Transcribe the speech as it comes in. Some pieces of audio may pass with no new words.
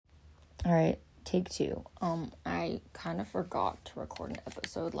Alright, take 2. I kind of forgot to record an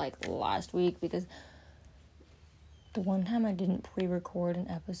episode, like, last week, because the one time I didn't pre-record an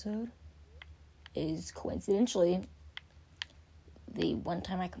episode is, coincidentally, the one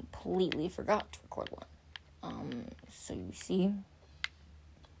time I completely forgot to record one. So you see,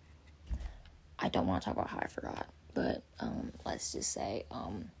 I don't want to talk about how I forgot, but, let's just say,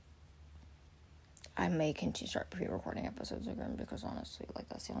 I may continue to start pre-recording episodes again, because honestly, like,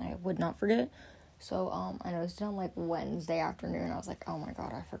 that's the only I would not forget. So, I noticed it on, like, Wednesday afternoon. I was like, oh my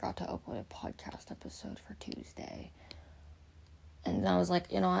god, I forgot to upload a podcast episode for Tuesday. And then I was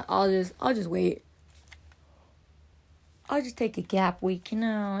like, you know what, I'll just wait. I'll just take a gap week, you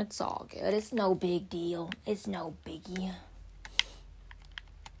know, it's all good. It's no big deal. It's no biggie.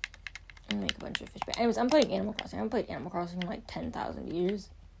 I'm gonna make a bunch of fish. But anyways, I'm playing Animal Crossing. I haven't played Animal Crossing in, like, 10,000 years.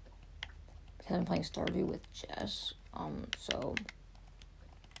 Because I'm playing Stardew with Jess. So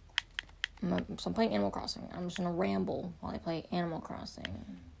I'm playing Animal Crossing. I'm just gonna ramble while I play Animal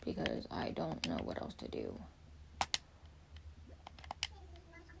Crossing, because I don't know what else to do.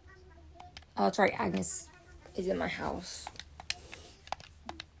 Oh, that's right, Agnes is in my house.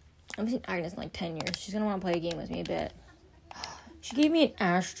 I haven't seen Agnes in like 10 years. She's gonna want to play a game with me a bit. She gave me an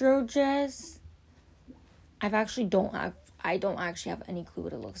Astro Jess. I don't actually have any clue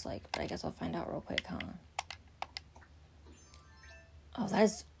what it looks like, but I guess I'll find out real quick, huh? Oh,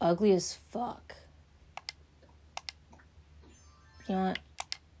 that's ugly as fuck. You know what?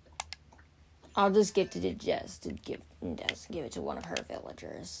 I'll just gift it to Jess to give it to one of her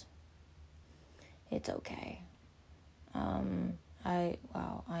villagers. It's okay. I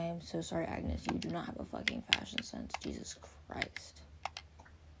am so sorry, Agnes. You do not have a fucking fashion sense. Jesus Christ.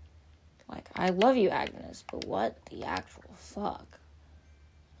 Like, I love you, Agnes, but what the actual fuck?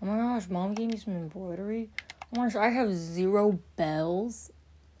 Oh my gosh, Mom gave me some embroidery. Oh my gosh, I have 0 bells.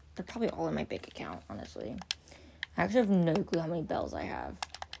 They're probably all in my bank account, honestly. I actually have no clue how many bells I have.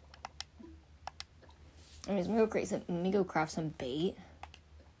 Anyways, let me go craft some bait.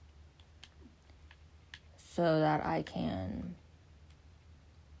 So that I can...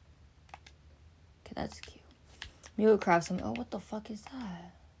 Okay, that's cute. Let me go craft some... Oh, what the fuck is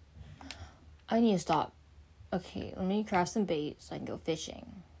that? I need to stop. Okay, let me craft some bait so I can go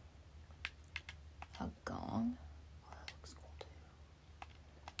fishing. A gong? Oh, that looks cool too.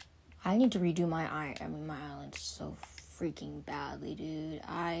 I need to redo my island so freaking badly, dude.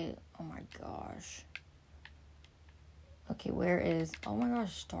 Oh my gosh. Okay, where is... Oh my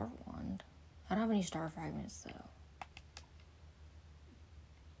gosh, Star Wand. I don't have any star fragments, though.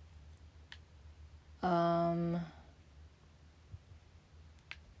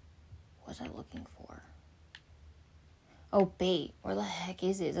 What was I looking for? Oh, bait. Where the heck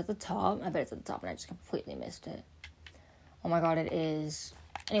is it? Is it at the top? I bet it's at the top, and I just completely missed it. Oh my god, it is.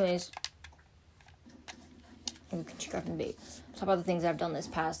 Anyways. We can check out the bait. Talk about the things I've done this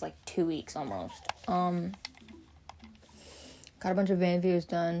past, like, 2 weeks almost. Got a bunch of van videos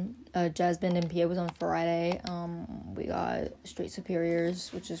done. Jazz Band and PA was on Friday. We got Straight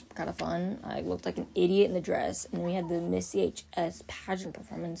Superiors, which is kind of fun. I looked like an idiot in the dress. And we had the Miss CHS pageant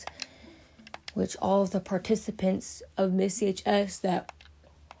performance, which all of the participants of Miss CHS that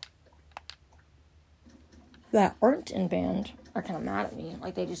aren't in band are kind of mad at me.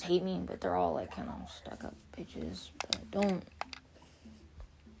 Like, they just hate me, but they're all, like, kind of stuck-up bitches. But don't...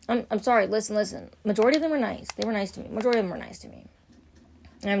 I'm sorry, listen. Majority of them were nice. They were nice to me. Majority of them were nice to me.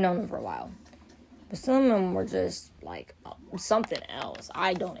 And I've known them for a while. But some of them were just, like, something else.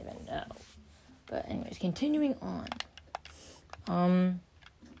 I don't even know. But anyways, continuing on.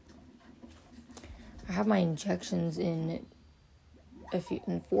 I have my injections in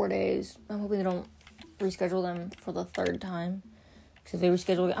 4 days. I'm hoping they don't reschedule them for the 3rd time. Because if they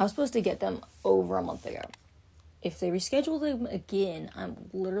reschedule, I was supposed to get them over a month ago. If they reschedule them again, I'm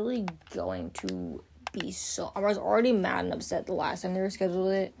literally going to be I was already mad and upset the last time they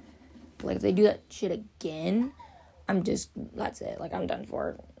rescheduled it. Like, if they do that shit again, that's it. Like, I'm done for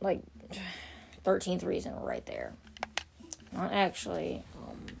it. Like, 13th reason right there. Not actually.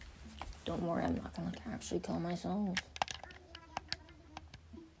 Don't worry, I'm not gonna actually kill myself.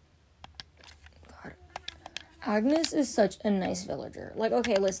 God. Agnes is such a nice villager. Like,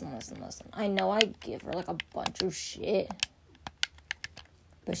 okay, listen. I know I give her, like, a bunch of shit.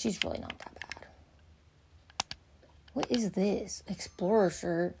 But she's really not that bad. What is this? Explorer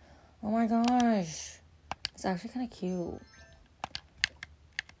shirt. Oh my gosh. It's actually kind of cute.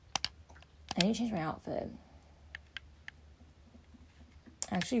 I need to change my outfit.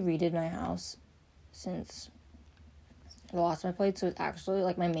 I actually redid my house since the last time I played, so it's actually,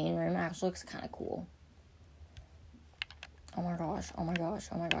 like, my main room actually looks kind of cool. Oh my gosh.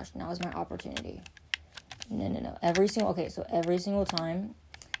 Now is my opportunity. No. Every single time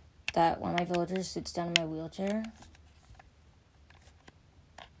that one of my villagers sits down in my wheelchair,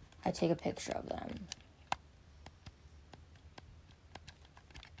 I take a picture of them.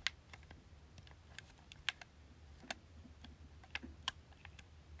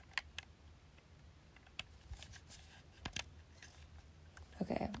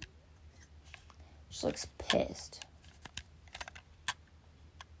 Okay. She looks pissed.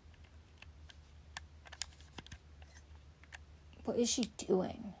 What is she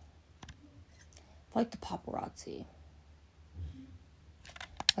doing? I like the paparazzi.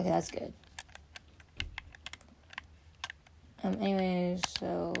 Okay, that's good. Anyways,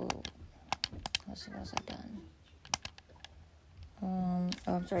 so let's see what else I've done.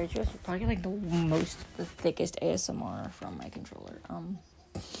 I'm sorry, just probably like the thickest ASMR from my controller.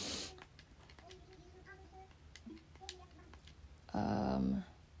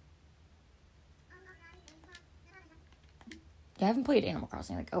 I haven't played Animal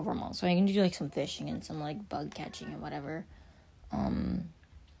Crossing like over a month, so I can do like some fishing and some like bug catching and whatever. I'm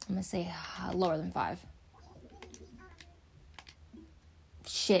gonna say lower than 5.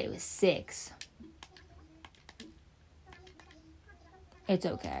 Shit, it was 6. It's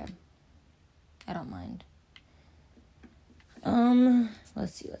okay. I don't mind.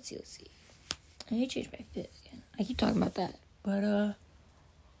 Let's see. I need to change my fit again. I keep talking about that, but I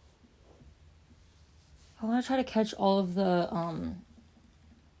want to try to catch all of the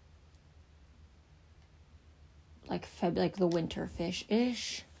like the winter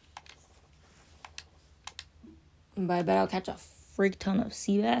fish-ish. But I bet I'll catch a freak ton of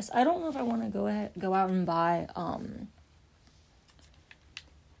sea bass. I don't know if I want to go out and buy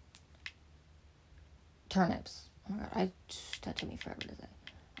turnips. Oh my god, that took me forever to say.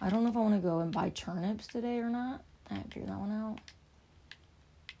 I don't know if I want to go and buy turnips today or not. I haven't figured that one out.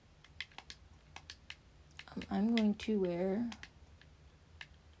 I'm going to wear...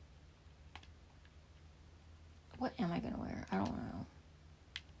 What am I going to wear? I don't know.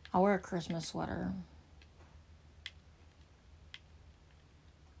 I'll wear a Christmas sweater.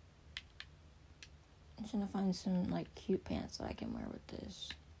 I'm just going to find some, like, cute pants that I can wear with this.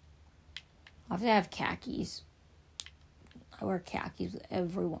 Obviously, I have khakis. I wear khakis with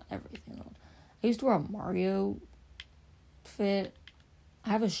everything. I used to wear a Mario fit. I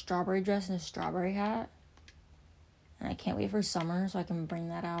have a strawberry dress and a strawberry hat. And I can't wait for summer so I can bring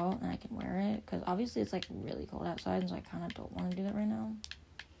that out and I can wear it. Because obviously it's like really cold outside, so I kind of don't want to do that right now.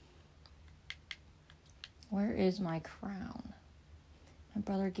 Where is my crown? My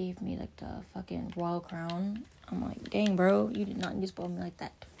brother gave me like the fucking royal crown. I'm like, dang bro, you did not need to spoil me like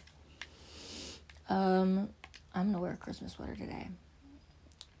that. I'm gonna wear a Christmas sweater today.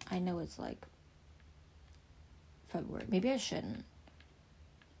 I know it's like February. Maybe I shouldn't.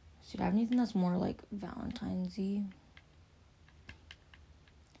 So do I have anything that's more like Valentine's-y?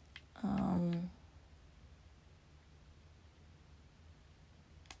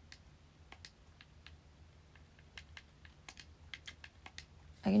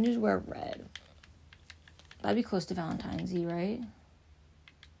 I can just wear red. That'd be close to Valentine's-y, right?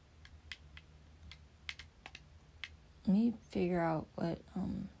 Let me figure out what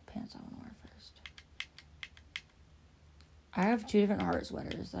pants I want to wear first. I have 2 different heart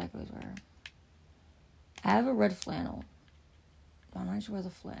sweaters that I can always wear. I have a red flannel. Why don't I just wear the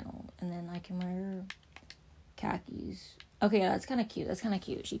flannel? And then I can wear khakis. Okay, yeah, that's kind of cute.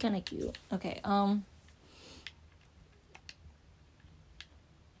 She's kind of cute. Okay,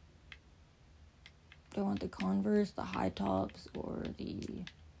 do I want the Converse, the high tops, or the...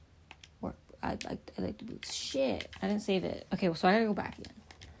 I like the boots. Shit, I didn't save it. Okay, so I gotta go back again.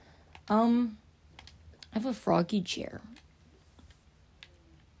 I have a froggy chair.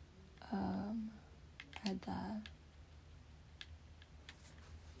 I had that.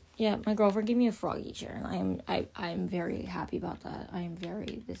 Yeah, my girlfriend gave me a froggy chair, and I'm very happy about that.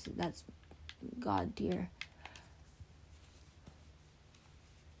 That's God dear.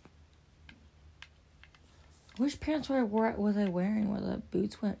 Which pants was I wearing where the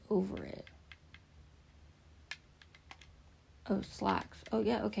boots went over it? Oh, slacks. Oh,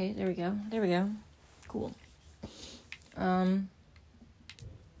 yeah, okay, there we go. Cool. I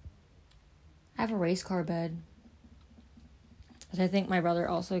have a race car bed, which I think my brother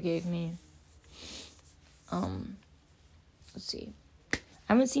also gave me. Let's see.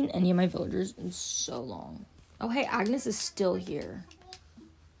 I haven't seen any of my villagers in so long. Oh, hey, Agnes is still here.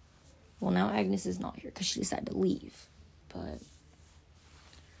 Well, now Agnes is not here because she decided to leave. But,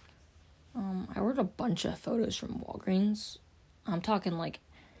 I ordered a bunch of photos from Walgreens. I'm talking like,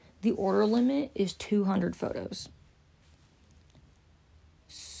 the order limit is 200 photos.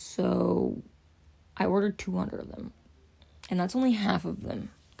 So I ordered 200 of them. And that's only half of them.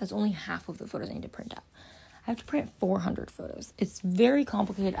 That's only half of the photos I need to print out. I have to print 400 photos. It's very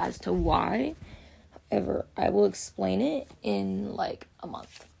complicated as to why. However, I will explain it in like a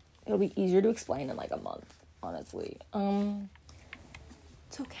month. It'll be easier to explain in like a month, honestly.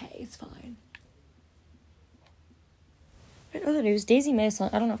 It's okay. It's fine. In other news, Daisy May is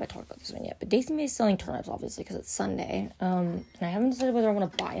selling, I don't know if I talked about this one yet, but Daisy May is selling turnips, obviously, because it's Sunday. And I haven't decided whether I want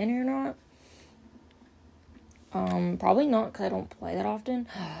to buy any or not. Probably not, because I don't play that often.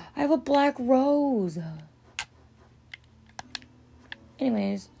 I have a black rose.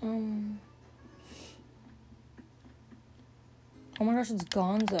 Anyways, oh my gosh, it's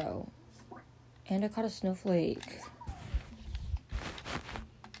Gonzo. And I caught a snowflake.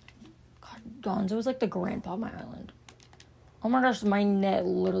 God, Gonzo is like the grandpa of my island. Oh my gosh, my net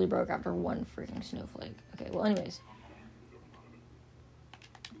literally broke after one freaking snowflake. Okay, well, anyways.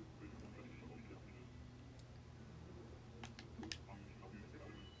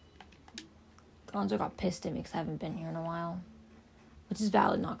 Gonzo got pissed at me because I haven't been here in a while. Which is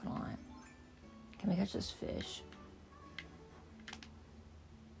valid, not gonna lie. Can we catch this fish?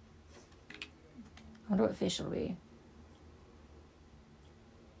 I wonder what fish it'll be.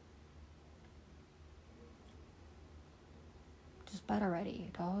 Just bite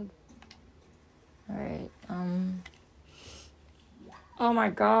already, dog. Alright, oh my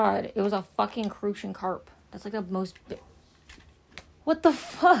god, it was a fucking crucian carp. That's like the most What the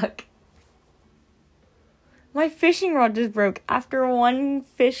fuck? My fishing rod just broke after one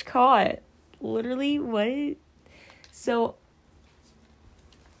fish caught. Literally, what? So,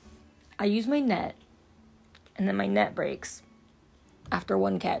 I use my net, and then my net breaks after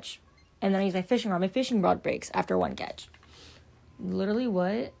one catch. And then I use my fishing rod breaks after one catch. Literally,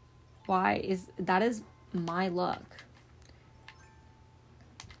 what? Why? That is my luck.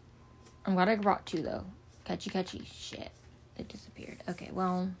 I'm glad I brought two, though. Catchy. Shit. It disappeared. Okay,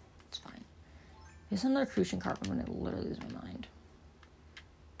 well, it's fine. There's another crucian carp. I'm going to literally lose my mind.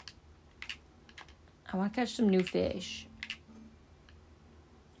 I want to catch some new fish.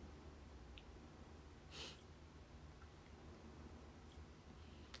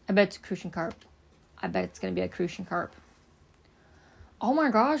 I bet it's a crucian carp. I bet it's going to be a crucian carp. Oh my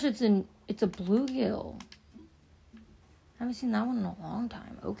gosh, it's a bluegill. I haven't seen that one in a long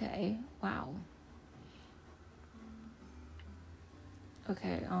time. Okay, wow.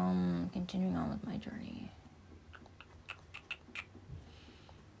 Okay, continuing on with my journey.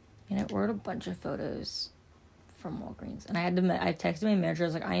 And I ordered a bunch of photos from Walgreens. And I texted my manager, I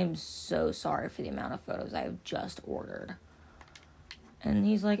was like, I am so sorry for the amount of photos I have just ordered. And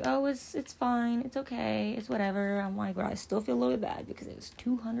he's like, oh, it's fine, it's okay, it's whatever. I'm like, well, I still feel a little bit bad because it was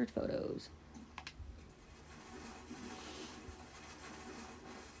 200 photos.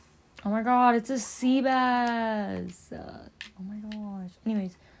 Oh my god, it's a sea bass. Oh my gosh.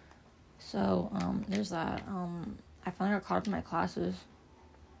 Anyways, so, there's that. I finally got caught up in my classes.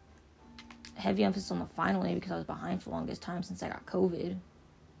 Heavy emphasis on the finally because I was behind for the longest time since I got COVID.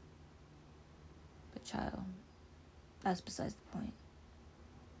 But child, that's besides the point.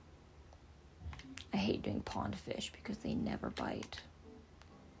 I hate doing pond fish because they never bite.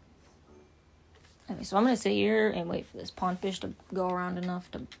 Okay, so I'm going to sit here and wait for this pond fish to go around enough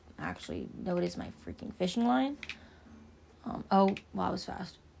to actually notice my freaking fishing line. Oh, wow, I was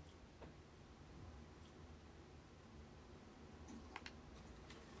fast.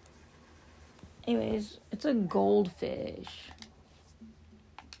 Anyways, it's a goldfish.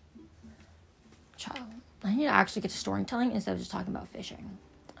 Child, I need to actually get to storytelling instead of just talking about fishing.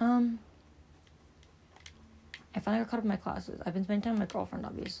 I finally got caught up in my classes. I've been spending time with my girlfriend,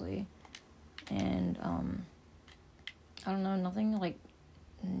 obviously. And, I don't know, nothing, like,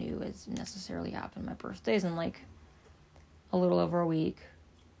 new has necessarily happened. My birthday's in, like, a little over a week.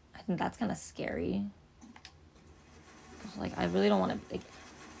 I think that's kind of scary. Because, like, I really don't want to, like,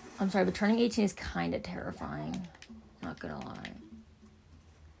 I'm sorry, but turning 18 is kind of terrifying. Not gonna lie.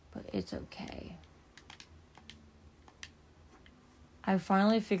 But it's okay. I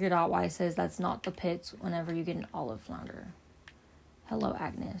finally figured out why it says that's not the pits whenever you get an olive flounder. Hello,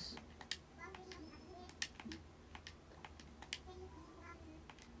 Agnes.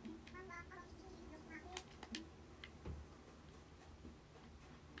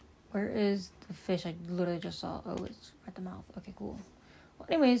 Where is the fish I literally just saw? Oh, it's at the mouth. Okay, cool. Well,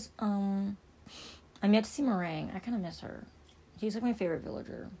 anyways, I'm yet to see Meringue. I kind of miss her. She's like my favorite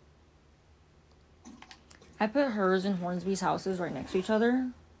villager. I put hers and Hornsby's houses right next to each other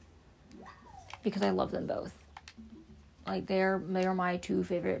because I love them both. Like, they are my two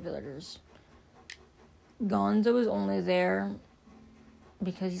favorite villagers. Gonzo is only there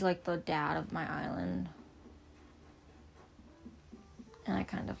because he's like the dad of my island. And I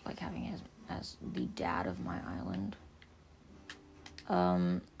kind of like having him as the dad of my island.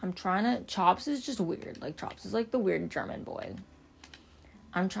 I'm trying to... Chops is just weird. Like, Chops is like the weird German boy.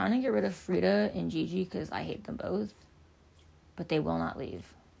 I'm trying to get rid of Frida and Gigi because I hate them both. But they will not leave.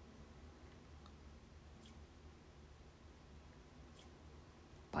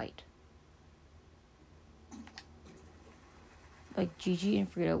 Bite. Like, Gigi and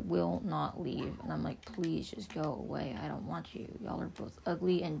Frida will not leave. And I'm like, please just go away. I don't want you. Y'all are both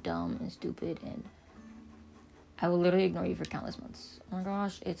ugly and dumb and stupid. And I will literally ignore you for countless months. Oh my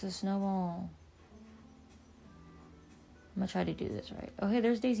gosh, it's a snowball. I'm gonna try to do this right. Oh, hey,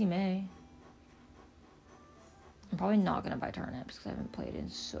 there's Daisy May. I'm probably not gonna buy turnips because I haven't played in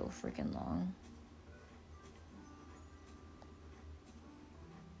so freaking long.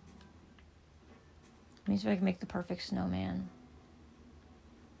 Let me see if I can make the perfect snowman.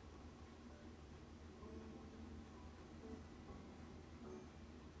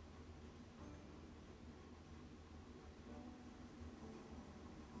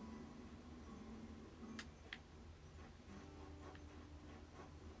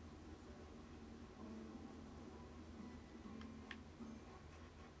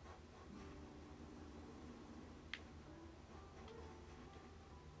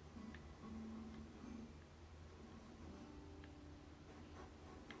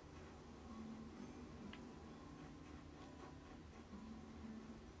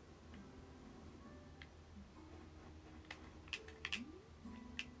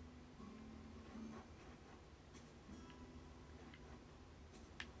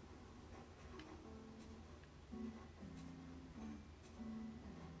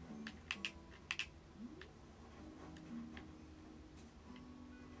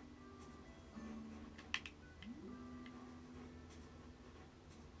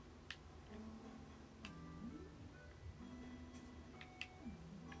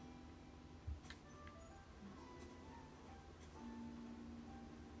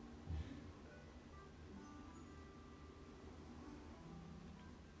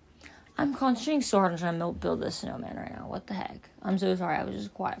 I'm concentrating so hard on trying to build this snowman right now. What the heck? I'm so sorry. I was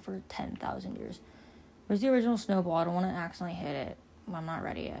just quiet for 10,000 years. Where's the original snowball? I don't want to accidentally hit it. I'm not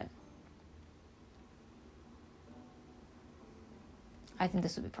ready yet. I think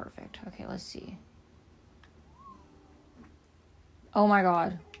this would be perfect. Okay, let's see. Oh my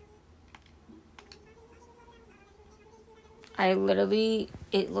god.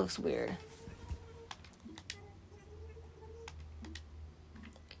 It looks weird.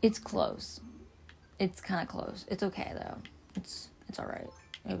 It's close. It's kind of close. It's okay, though. It's alright.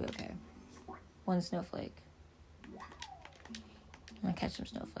 It'll be okay. One snowflake. I'm gonna catch some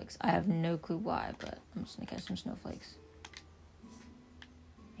snowflakes. I have no clue why, but I'm just gonna catch some snowflakes.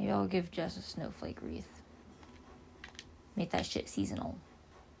 Maybe I'll give Jess a snowflake wreath. Make that shit seasonal.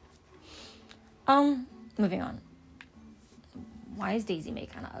 Moving on. Why is Daisy May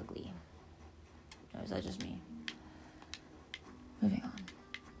kind of ugly? Or is that just me? Moving on.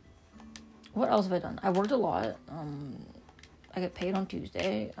 What else have I done? I worked a lot. I get paid on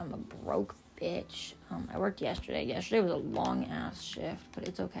Tuesday. I'm a broke bitch. I worked yesterday. Yesterday was a long-ass shift, but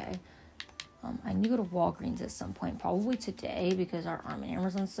it's okay. I need to go to Walgreens at some point, probably today, because our Arm &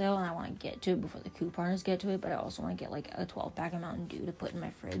 Hammer's on sale, and I want to get to it before the couponers get to it, but I also want to get, like, a 12-pack of Mountain Dew to put in my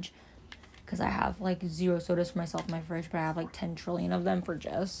fridge, because I have, like, 0 sodas for myself in my fridge, but I have, like, 10 trillion of them for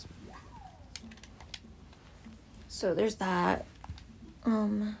Jess. So there's that.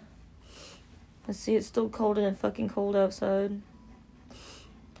 Let's see, it's still cold and fucking cold outside.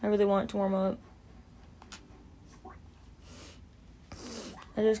 I really want it to warm up.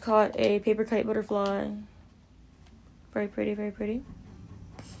 I just caught a paper kite butterfly. Very pretty, very pretty.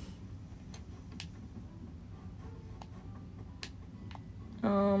 I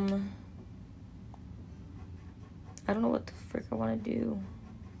don't know what the frick I want to do.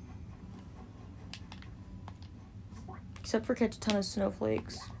 Except for catch a ton of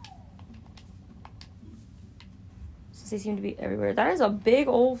snowflakes. They seem to be everywhere. That is a big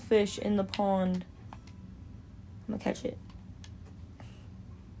old fish in the pond. I'm gonna catch it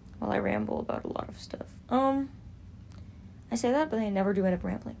while I ramble about a lot of stuff. I say that, but I never do end up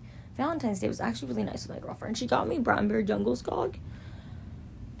rambling. Valentine's Day was actually really nice with my girlfriend. She got me brown bear jungle skog.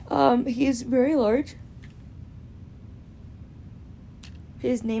 He's very large.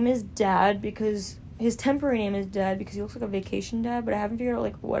 His name is Dad because his temporary name is Dad because he looks like a vacation dad, but I haven't figured out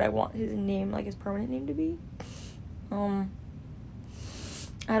like what I want his name, like his permanent name to be. I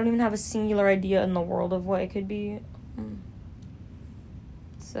don't even have a singular idea in the world of what it could be.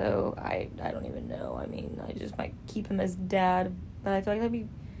 So I don't even know. I mean, I just might keep him as Dad But I feel like I feel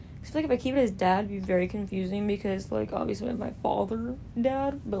like if I keep it as dad, it'd be very confusing because, like, obviously I have my father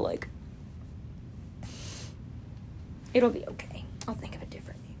dad, but, like, it'll be okay. I'll think of a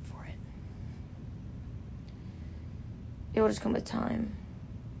different name for it. It'll just come with time.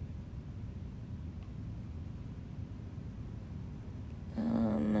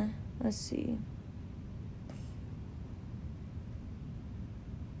 Let's see.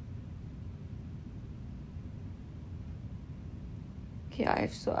 Okay, I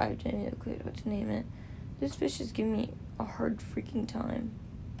have no clue what to name it. This fish is giving me a hard freaking time.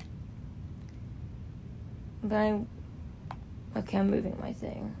 But okay, I'm moving my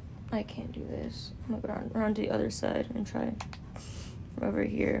thing. I can't do this. I'm gonna go around to the other side and try from over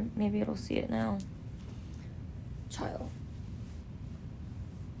here. Maybe it'll see it now. Child.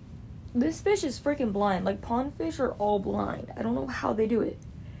 This fish is freaking blind. Like, pond fish are all blind. I don't know how they do it.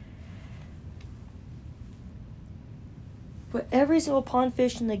 But every single pond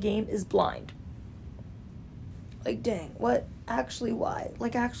fish in the game is blind. Like, dang, what? Actually, why?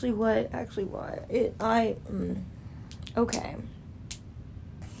 Like, actually, what? Actually, why? Okay.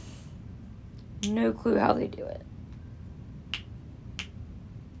 No clue how they do it.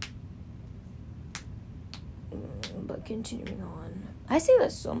 But continuing on. I say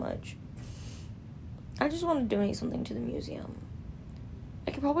that so much. I just want to donate something to the museum.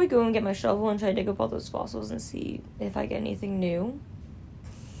 I could probably go and get my shovel and try to dig up all those fossils and see if I get anything new.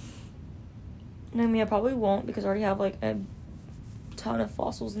 I mean, I probably won't because I already have, like, a ton of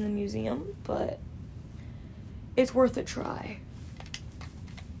fossils in the museum, but it's worth a try.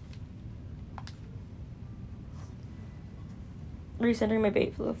 Recentering my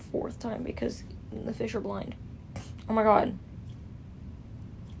bait for the 4th time because the fish are blind. Oh my god.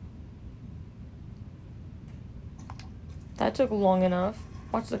 That took long enough.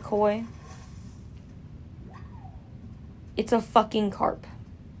 Watch the koi. It's a fucking carp.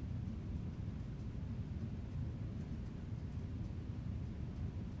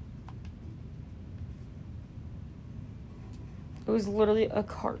 It was literally a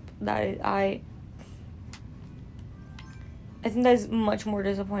carp that I think that is much more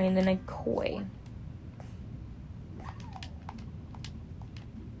disappointing than a koi.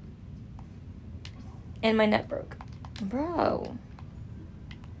 And my net broke. Bro.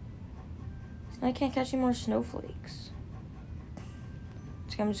 So I can't catch any more snowflakes.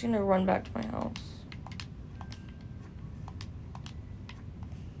 So I'm just gonna run back to my house.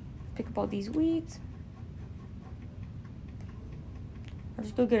 Pick up all these weeds. I'll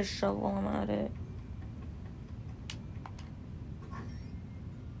just go get a shovel while I'm at it.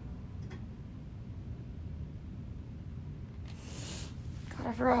 God,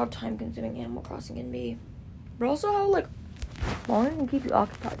 I forgot how time consuming Animal Crossing can be. But also how, like, long it can keep you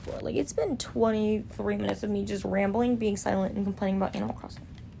occupied for. Like, it's been 23 minutes of me just rambling, being silent, and complaining about Animal Crossing.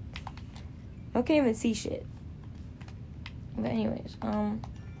 I can't even see shit. But anyways,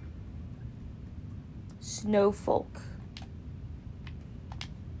 Snowfolk.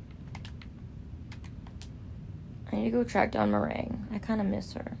 I need to go track down Meringue. I kind of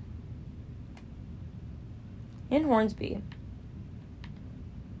miss her. In Hornsby.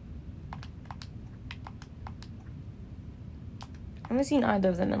 I haven't seen either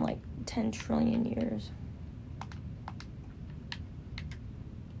of them in like 10 trillion years.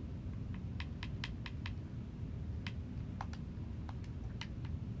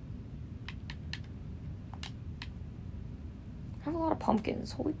 I have a lot of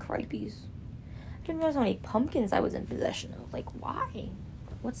pumpkins. Holy cripeys. I didn't realize how many pumpkins I was in possession of. Like, why?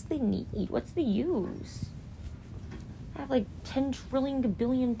 What's the need? What's the use? I have like 10 trillion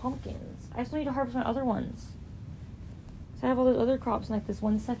billion pumpkins. I still need to harvest my other ones. So I have all those other crops in like this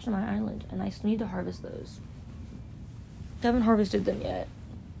one section of my island, and I still need to harvest those. I haven't harvested them yet.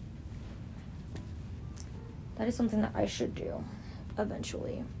 That is something that I should do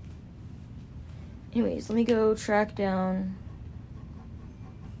eventually. Anyways, let me go track down.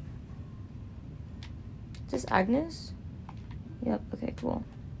 Is this Agnes? Yep, okay, cool.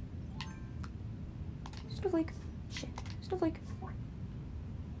 Snowflake. Shit. Snowflake.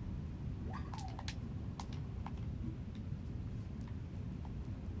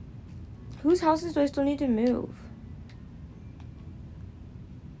 Whose houses do I still need to move?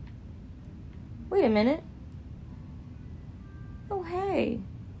 Wait a minute. Oh, hey.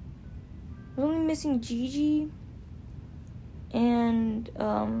 I was only missing Gigi and,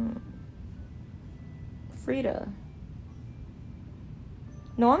 Frida.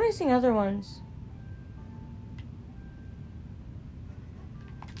 No, I'm missing other ones.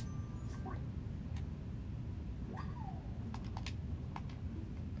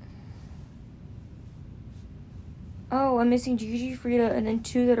 Oh, I'm missing Gigi, Frida, and then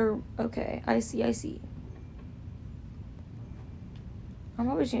 2 that are... Okay, I see. I'm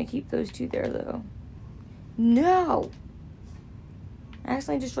probably just gonna keep those 2 there, though. No! I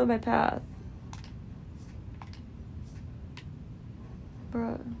accidentally destroyed my path.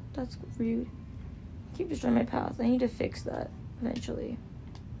 Bruh, that's rude. I keep destroying my path. I need to fix that eventually.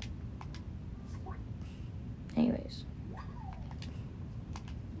 Anyways.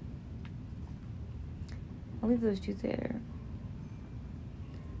 I'll leave those 2 there.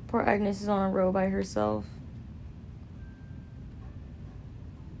 Poor Agnes is on a row by herself.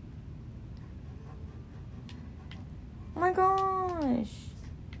 Oh my gosh.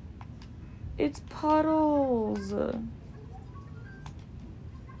 It's Puddles. I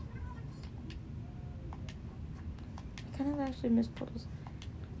kind of actually miss Puddles.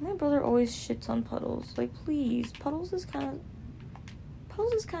 My brother always shits on Puddles. Like, please. Puddles is kind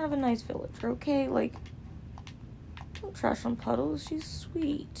of a nice villager, okay? Like, don't trash on Puddles. She's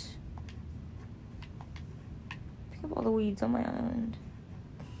sweet. Pick up all the weeds on my island.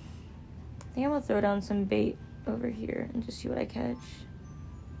 I think I'm gonna throw down some bait over here and just see what I catch.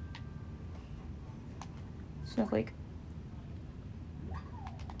 Snowflake.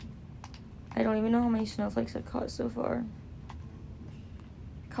 I don't even know how many snowflakes I've caught so far.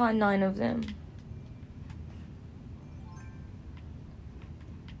 Caught 9 of them.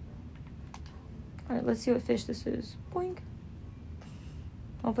 Alright, let's see what fish this is. Boink.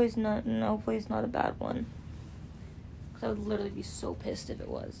 Hopefully it's not a bad one. Because I would literally be so pissed if it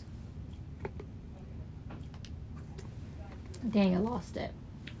was. Dang, I lost it.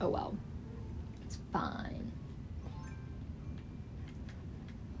 Oh well. It's fine.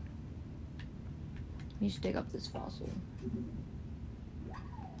 You should dig up this fossil.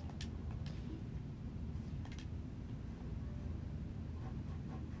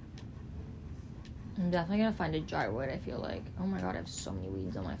 I'm definitely gonna find a dry wood, I feel like. Oh my god, I have so many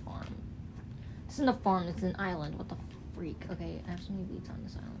weeds on my farm. This isn't a farm, it's an island. What the freak? Okay, I have so many weeds on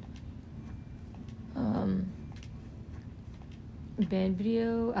this island. Band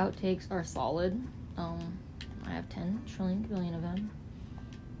video outtakes are solid. I have 10 trillion billion of them.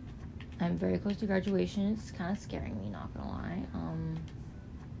 I'm very close to graduation. It's kind of scaring me, not gonna lie.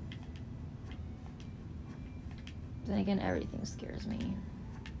 Then again, everything scares me.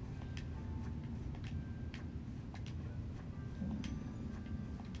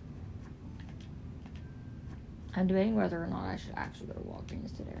 I'm debating whether or not I should actually go to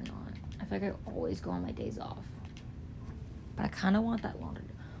Walgreens today or not. I feel like I always go on my days off. But I kind of want that laundry.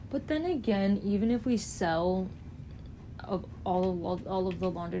 But then again, even if we sell of all of the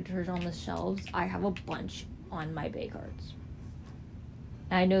laundry detergent on the shelves, I have a bunch on my bay cards.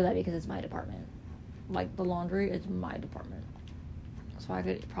 And I know that because it's my department. Like, the laundry is my department. So I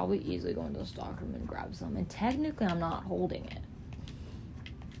could probably easily go into the stockroom and grab some. And technically, I'm not holding it.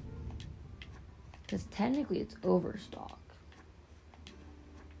 Because technically, it's overstock.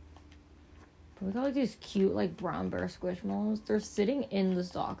 But we got like these cute like brown bear squishmallows. They're sitting in the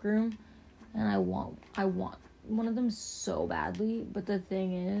stockroom, and I want one of them so badly. But the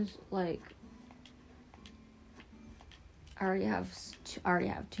thing is, like, I already have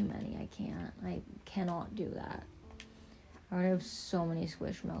too many. I cannot do that. I already have so many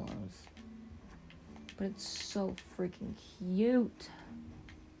squishmallows. But it's so freaking cute.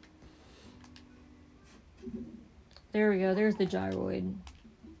 There we go. There's the gyroid.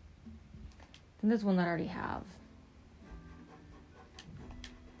 I think that's one that I already have.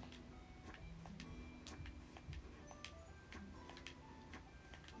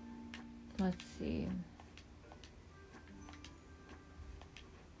 Let's see.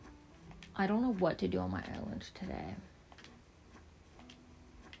 I don't know what to do on my island today.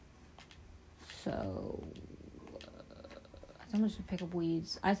 So, I think I'm just gonna pick up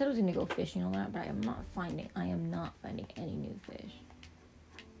weeds. I said I was gonna go fishing and all that, but I am not finding any new fish.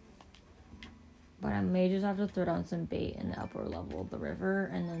 But I may just have to throw down some bait in the upper level of the river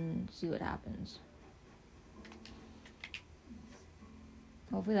and then see what happens.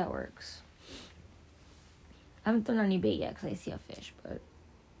 Hopefully that works. I haven't thrown any bait yet because I see a fish, but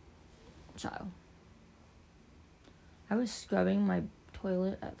child. I was scrubbing my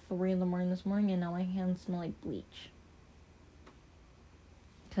toilet at 3 a.m. this morning and now my hands smell like bleach.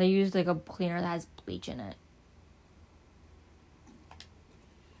 Because I used like a cleaner that has bleach in it.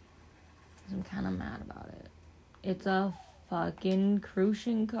 I'm kind of mad about it. It's a fucking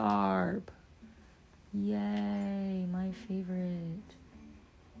crucian carp. Yay, my favorite.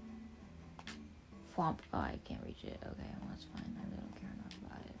 Flomp. Oh, I can't reach it. Okay, well, that's fine. I really don't care enough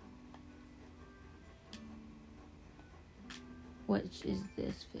about it. What is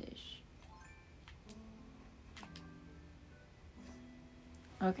this fish?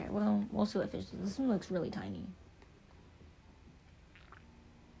 Okay, well, we'll see what fish does. This one looks really tiny.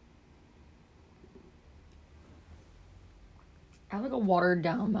 I have like a watered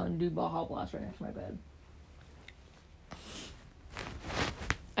down Mountain Dew Baja Blast right next to my bed.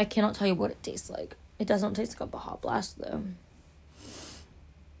 I cannot tell you what it tastes like. It doesn't taste like a Baja Blast though.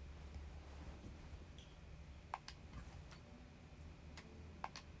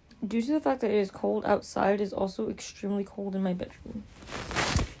 Due to the fact that it is cold outside, it is also extremely cold in my bedroom.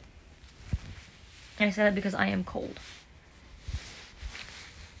 And I say that because I am cold.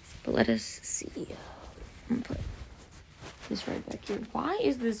 But let us see. I'm gonna put this right back here. Why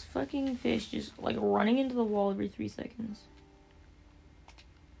is this fucking fish just like running into the wall every 3 seconds?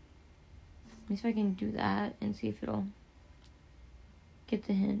 Let me see if I can do that and see if it'll get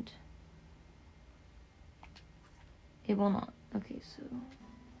the hint. It will not. Okay, so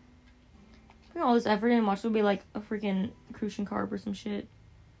putting all this effort in, watch it'll be like a freaking crucian carp or some shit.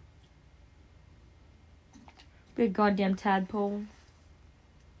 Be a goddamn tadpole.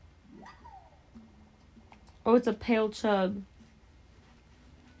 Oh, it's a pale chub.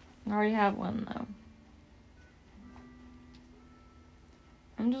 I already have one though.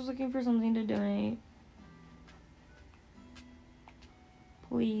 I'm just looking for something to donate.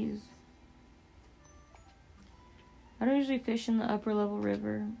 Please. I don't usually fish in the upper level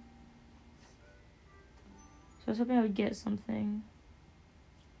river. So I was hoping I would get something.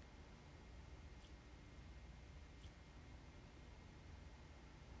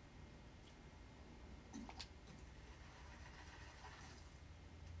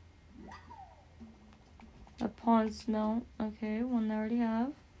 A pond smelt. Okay, one I already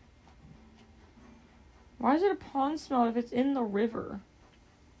have. Why is it a pond smelt if it's in the river?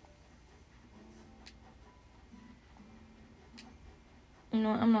 You know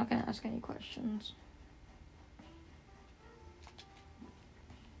what? I'm not gonna ask any questions.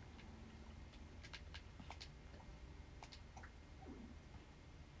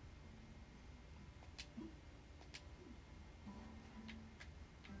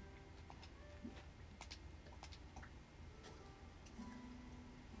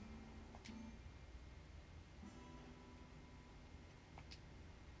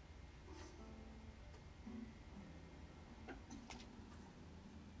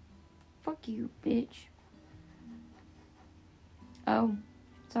 Fuck you, bitch. Oh,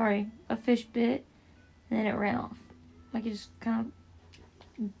 sorry. A fish bit, and then it ran off. Like, it just kind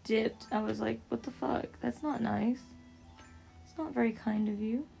of dipped. I was like, what the fuck? That's not nice. It's not very kind of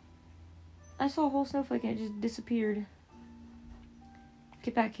you. I saw a whole snowflake and it just disappeared.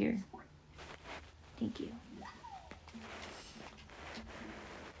 Get back here. Thank you.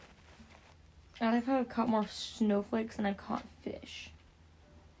 I like how I've caught more snowflakes than I've caught fish.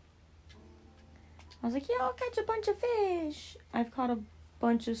 I was like, yeah, I'll catch a bunch of fish. I've caught a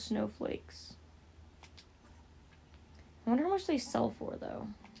bunch of snowflakes. I wonder how much they sell for, though.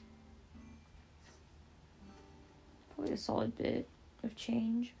 Probably a solid bit of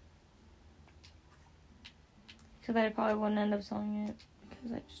change. So that I probably wouldn't end up selling it.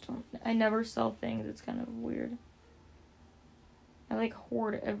 Because I just don't... I never sell things. It's kind of weird. I, like,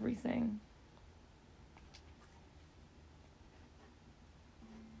 hoard everything.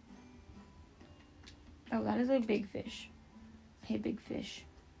 Oh, that is a big fish. Hey, big fish.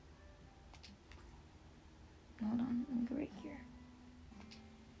 Hold on, let me go right here.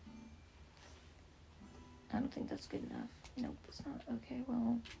 I don't think that's good enough. Nope, it's not. Okay,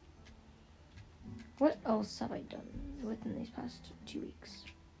 well. What else have I done within these past 2 weeks?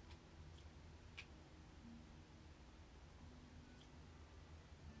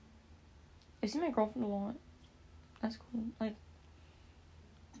 I've seen my girlfriend a lot. That's cool. Like,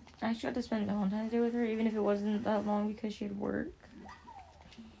 I actually got to spend Valentine's Day with her, even if it wasn't that long because she had work.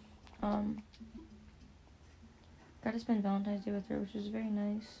 Got to spend Valentine's Day with her, which was very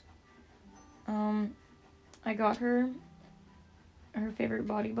nice. I got her favorite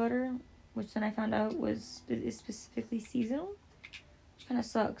body butter, which then I found out is specifically seasonal, which kind of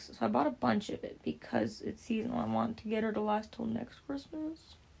sucks. So I bought a bunch of it because it's seasonal. I want to get her to last till next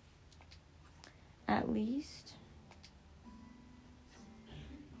Christmas, at least.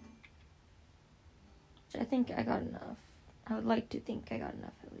 I think I got enough. I would like to think I got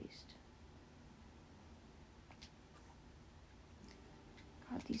enough at least.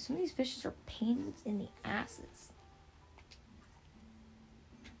 God, some of these fishes are pains in the asses.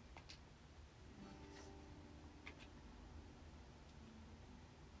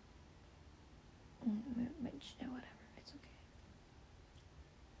 Whatever, it's okay.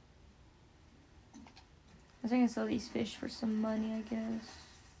 I was gonna sell these fish for some money, I guess.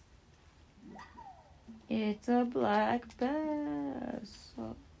 It's a black bass.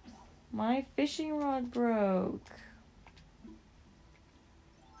 My fishing rod broke.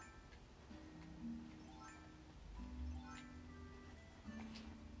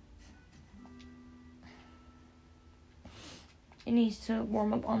 It needs to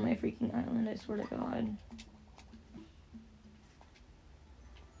warm up on my freaking island, I swear to God.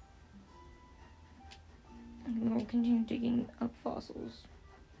 And we'll continue digging up fossils.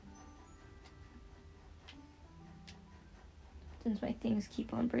 Since my things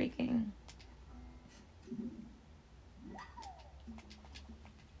keep on breaking.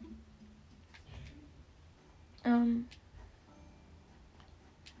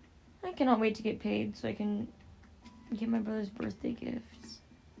 I cannot wait to get paid so I can get my brother's birthday gifts.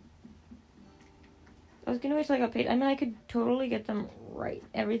 I was gonna wait till I got paid. I mean, I could totally get them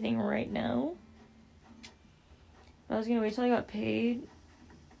everything right now. But I was gonna wait till I got paid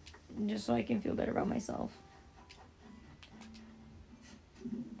just so I can feel better about myself.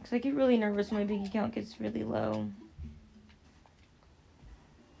 Because I get really nervous when my bank account gets really low.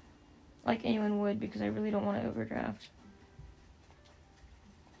 Like anyone would, because I really don't want to overdraft.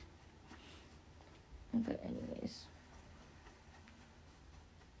 But anyways.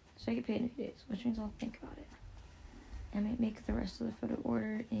 So I get paid in a few days, which means I'll think about it. I might make the rest of the photo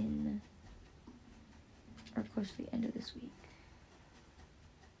order in or close to the end of this week.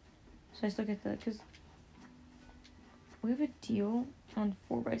 So I still get because we have a deal on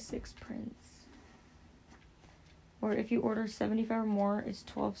 4x6 prints. Or if you order 75 or more, it's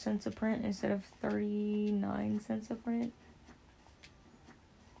 12 cents a print instead of 39 cents a print.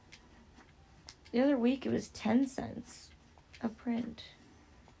 The other week, it was 10 cents a print.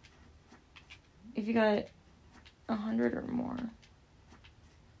 If you got 100 or more.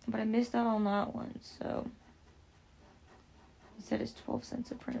 But I missed out on that one, so he said it's 12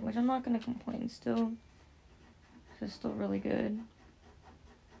 cents a print, which I'm not going to complain still. It's still really good.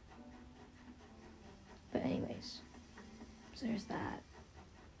 But anyways, so there's that.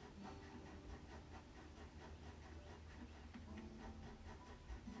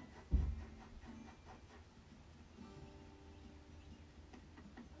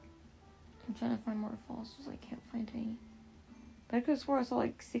 I'm trying to find more fossils. I can't find any. But I could have swore I saw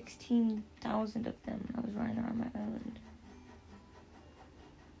like 16,000 of them when I was riding around my island.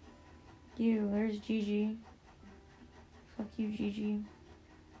 There's Gigi. Fuck you, Gigi.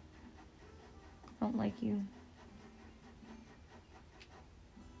 I don't like you.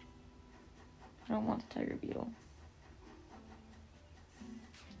 I don't want the tiger beetle.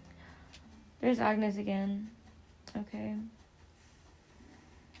 There's Agnes again. Okay.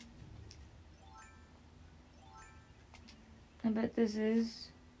 I bet this is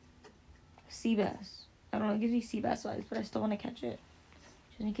sea bass. I don't know, it gives me sea bass vibes, but I still want to catch it.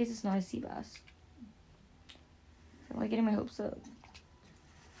 Just in case it's not a sea bass. I'm like getting my hopes up.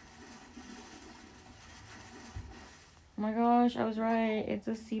 Oh my gosh, I was right. It's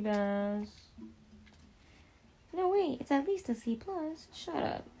a sea bass. No, wait, it's at least a C+.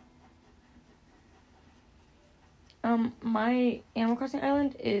 Shut up. My Animal Crossing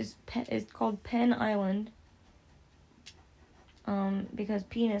island is called Penn Island. Because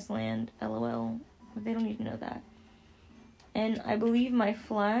penis land, LOL. But they don't need to know that. And I believe my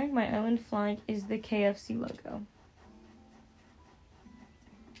island flag, is the KFC logo.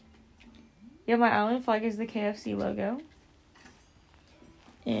 Yeah, my island flag is the KFC logo.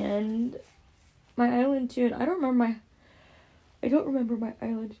 And my island tune, I don't remember my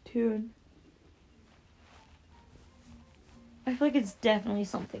island tune. I feel like it's definitely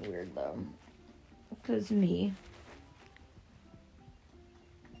something weird though. Because me.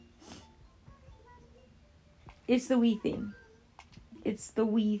 It's the Wii theme. It's the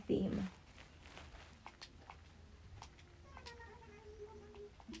Wii theme.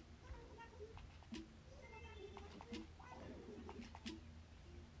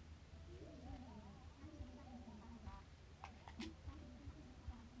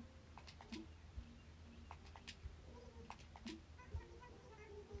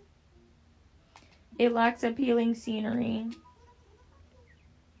 It lacks appealing scenery.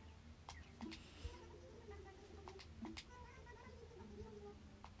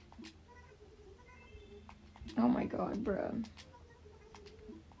 Oh my god, bro.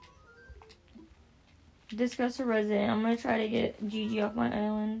 Discuss a resident. I'm gonna try to get Gigi off my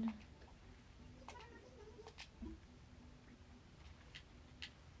island.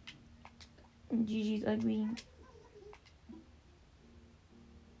 Gigi's ugly.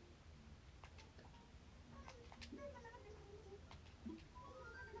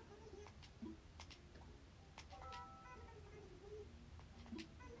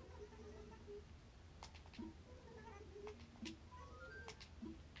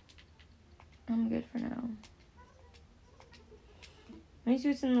 I'm good for now. Let me see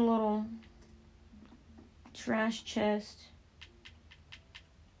what's in the little trash chest.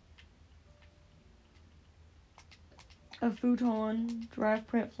 A futon, drive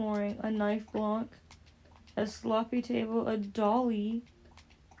print flooring, a knife block, a sloppy table, a dolly,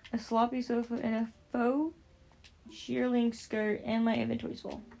 a sloppy sofa, and a faux shearling skirt, and my inventory's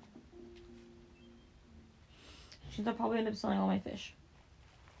full. Since I'll probably end up selling all my fish.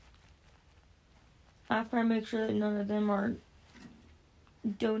 After I make sure that none of them are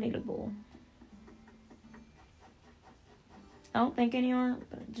donatable. I don't think any are,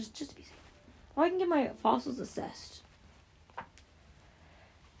 but just to be safe. Oh, I can get my fossils assessed.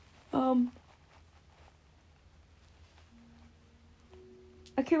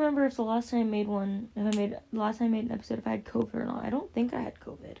 I can't remember if the last time I made an episode if I had COVID or not. I don't think I had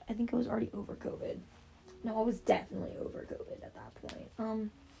COVID. I think I was already over COVID. No, I was definitely over COVID at that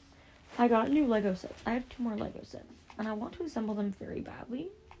point. I got new Lego sets. I have 2 more Lego sets, and I want to assemble them very badly.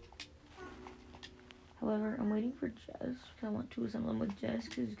 However, I'm waiting for Jess, because I want to assemble them with Jess,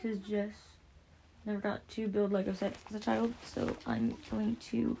 because Jess never got to build Lego sets as a child, so I'm going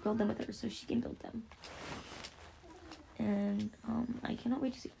to build them with her so she can build them. And, I cannot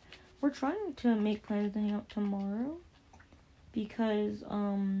wait to see. We're trying to make plans to hang out tomorrow, because,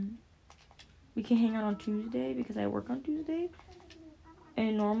 we can hang out on Tuesday, because I work on Tuesday,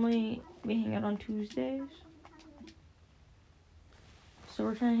 and normally we hang out on Tuesdays. So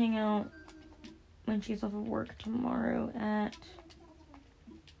we're trying to hang out when she gets off of work tomorrow at,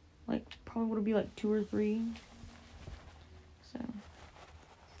 like, probably would be like 2 or 3. So,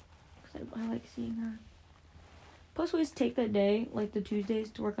 because I like seeing her. Plus, we always take that day, like the Tuesdays,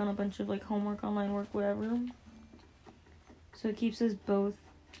 to work on a bunch of, like, homework, online work, whatever. So it keeps us both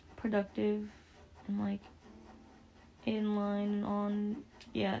productive and, like, in line and on,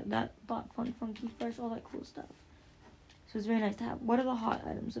 yeah, that fun, funky, fresh, all that cool stuff. So it's very nice to have. What are the hot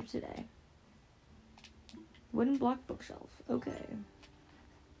items of today? Wooden block bookshelf. Okay.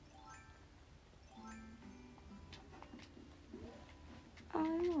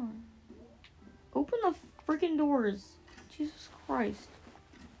 Open the freaking doors. Jesus Christ.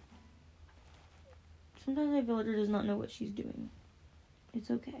 Sometimes my villager does not know what she's doing.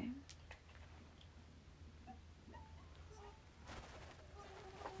 It's okay.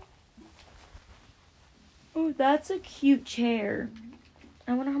 Oh, that's a cute chair.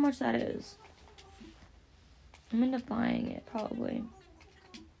 I wonder how much that is. I'm gonna end up buying it, probably.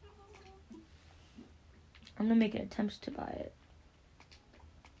 I'm gonna make an attempt to buy it.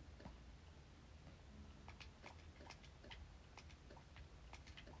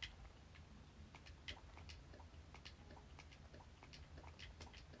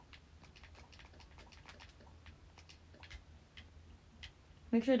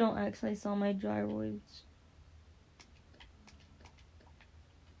 Make sure I don't accidentally sell my gyroids.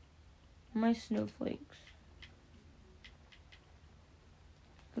 My snowflakes.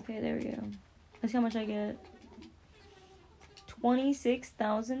 Okay, there we go. Let's see how much I get.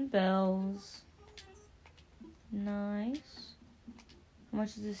 26,000 bells. Nice. How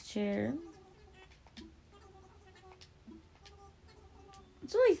much is this chair?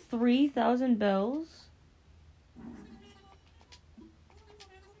 It's only 3,000 bells.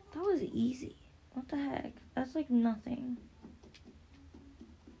 That was easy. What the heck? That's like nothing.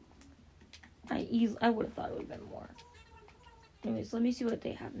 I would have thought it would have been more. Anyways, let me see what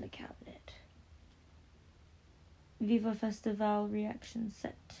they have in the cabinet. Viva Festival reaction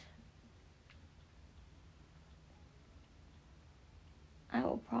set. I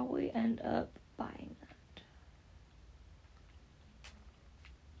will probably end up buying that.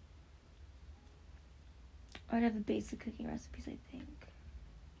 I'd have the basic cooking recipes, I think.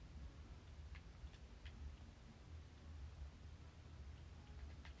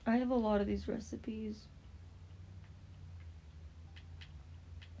 I have a lot of these recipes.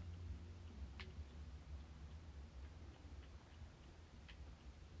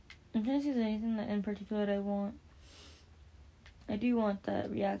 I'm trying to see if there's anything that in particular that I want. I do want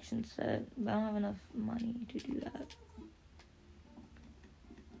that reaction set, but I don't have enough money to do that.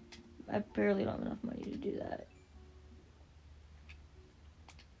 I barely don't have enough money to do that.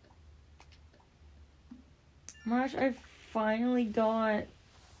 March, I finally got...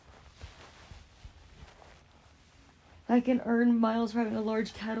 I can earn miles for having a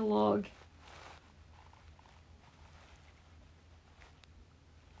large catalog.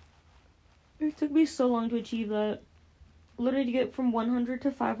 It took me so long to achieve that. Literally to get from 100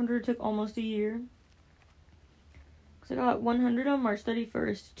 to 500 took almost a year. Because I got 100 on March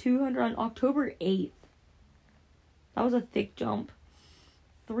 31st, 200 on October 8th. That was a thick jump.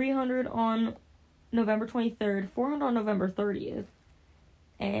 300 on November 23rd, 400 on November 30th,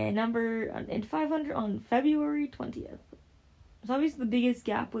 and 500 on February 20th. So obviously the biggest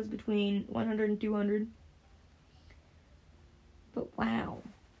gap was between 100 and 200. But wow.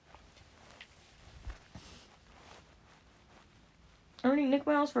 Earning Nick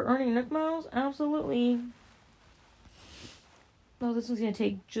Miles for earning Nick Miles? Absolutely. Well, this one's going to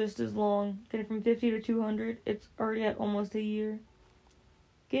take just as long. Getting from 50 to 200, it's already at almost a year.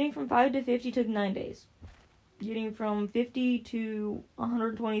 Getting from 5 to 50 took 9 days. Getting from 50 to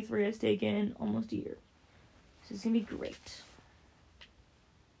 123 has taken almost a year. So it's going to be great.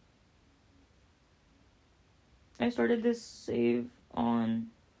 I started this save on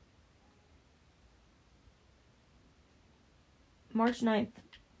March 9th.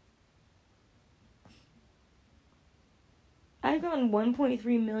 I've gotten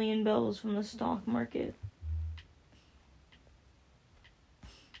 1.3 million bells from the stock market.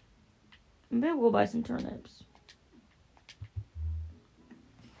 Maybe we'll buy some turnips.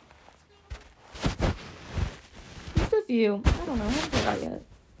 Just a few. I don't know. I haven't played out yet.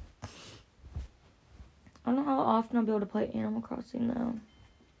 I don't know how often I'll be able to play Animal Crossing, though.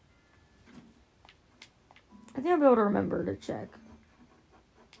 I think I'll be able to remember to check.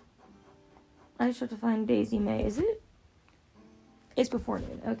 I just have to find Daisy May. Is it? It's before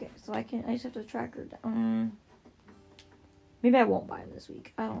noon. Okay, so I just have to track her down. Maybe I won't buy them this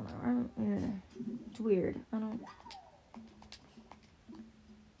week. I don't know. It's weird. I don't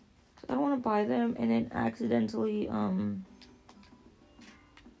want to buy them and then accidentally,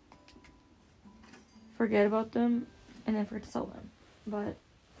 forget about them and then forget to sell them. But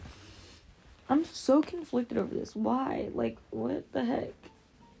I'm so conflicted over this. Why? Like, what the heck?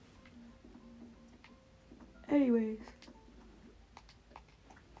 Anyways.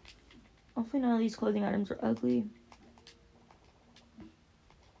 Hopefully none of these clothing items are ugly.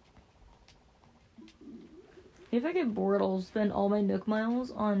 If I get bored, I'll spend all my Nook miles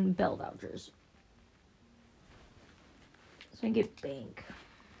on bell vouchers. So I can get bank.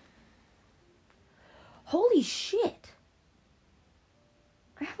 Holy shit!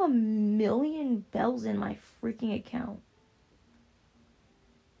 I have 1 million bells in my freaking account.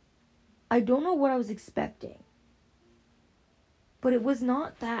 I don't know what I was expecting. But it was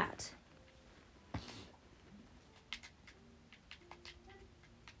not that.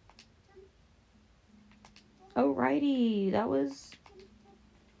 Alrighty, that was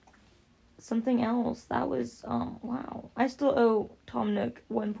something else. That was, wow. I still owe Tom Nook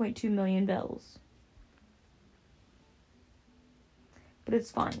 1.2 million bells. But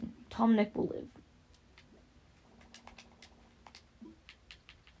it's fine. Tom Nook will live.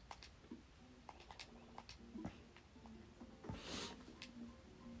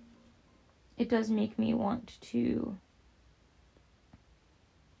 It does make me want to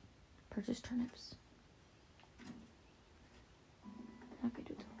purchase turnips. Okay,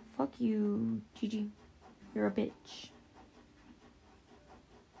 dude. Fuck you, Gigi. You're a bitch.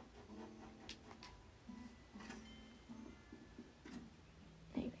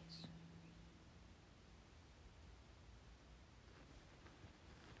 Anyways.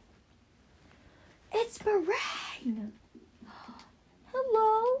 It's Baraine!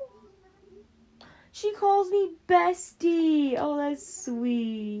 Hello? She calls me bestie. Oh, that's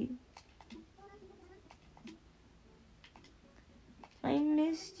sweet. I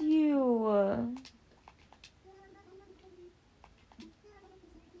missed you.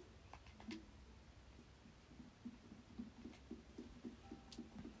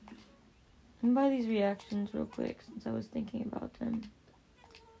 I'm gonna buy these reactions real quick since I was thinking about them.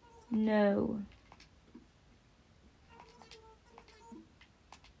 No.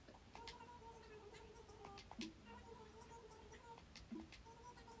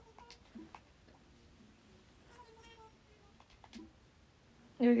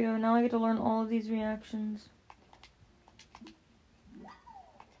 There we go. Now I get to learn all of these reactions.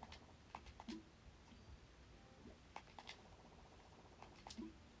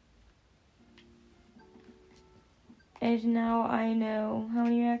 And now I know how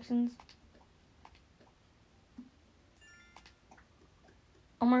many reactions?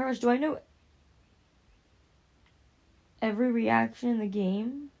 Oh my gosh, do I know every reaction in the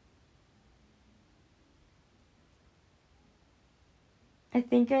game? I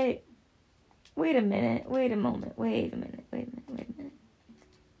think I... Wait a minute. Wait a moment. Wait a minute. Wait a minute. Wait a minute.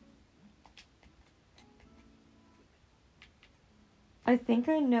 I think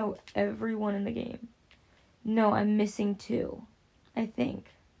I know everyone in the game. No, I'm missing 2. I think.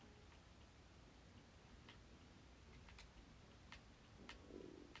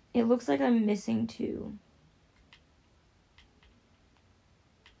 It looks like I'm missing 2.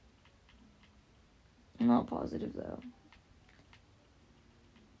 not positive though.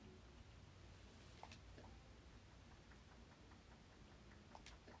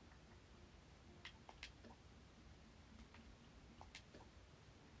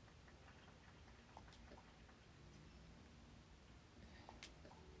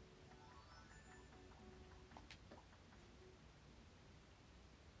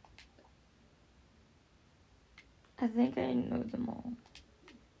 I think I know them all.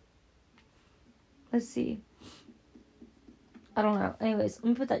 Let's see. I don't know. Anyways, let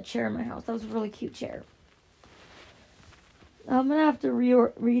me put that chair in my house. That was a really cute chair. I'm gonna have to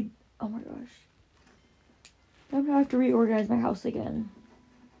oh my gosh. I'm gonna have to reorganize my house again.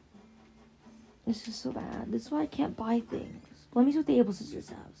 This is so bad. This is why I can't buy things. Let me see what the Able Sisters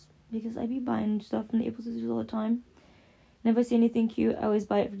has. Because I be buying stuff from the Able Sisters all the time. And if I see anything cute, I always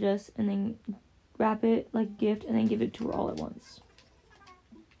buy it for Jess and then wrap it like a gift and then give it to her all at once.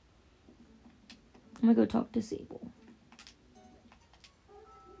 I'm gonna go talk to Sable.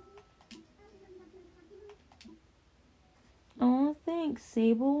 Oh, thanks,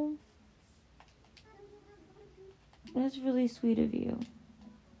 Sable. That's really sweet of you.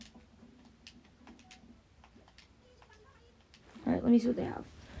 Alright, let me see what they have.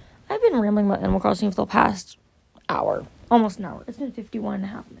 I've been rambling about Animal Crossing for the past hour. Almost an hour. It's been 51 and a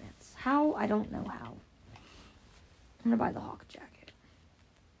half minutes. How? I don't know how. I'm gonna buy the hawk jacket.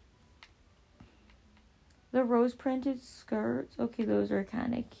 The rose printed skirts. Okay, those are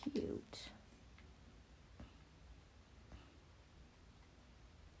kind of cute.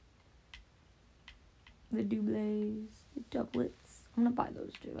 The doublets, the doublets. I'm gonna buy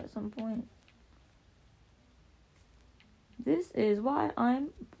those too at some point. This is why I'm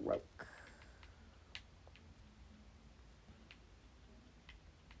broke.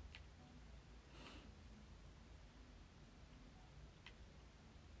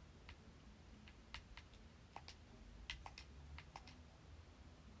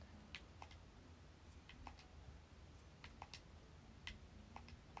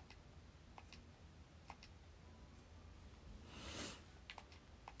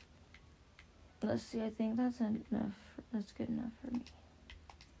 Let's see, I think that's enough. That's good enough for me.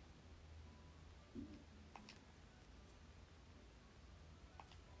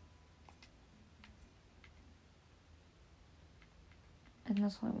 And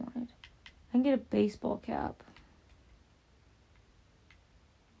that's all I wanted. I can get a baseball cap.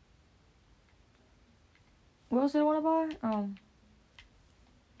 What else did I want to buy? Oh.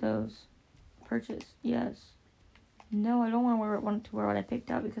 Those. Purchase. Yes. No, I don't want to wear what I picked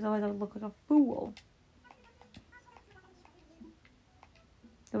out because otherwise I would look like a fool.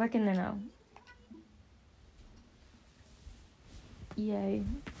 Go back in there now. Yay.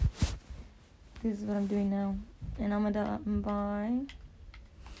 This is what I'm doing now. And I'm gonna buy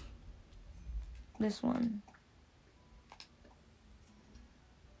this one.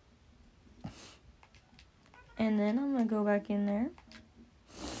 And then I'm gonna go back in there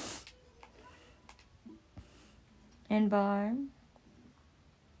and buy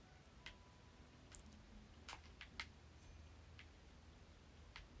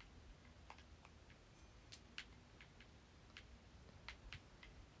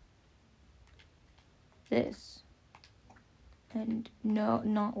this. And no,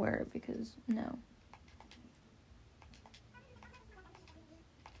 not wear it because no.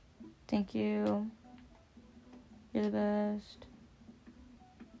 Thank you. You're the best.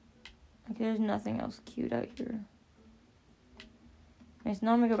 Okay, there's nothing else cute out here. Okay, so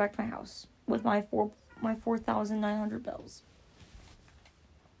now I'm gonna go back to my house with my 4,900 bells.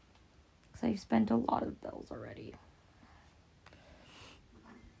 Because I've spent a lot of bells already.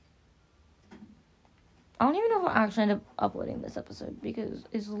 I don't even know if I'll actually end up uploading this episode because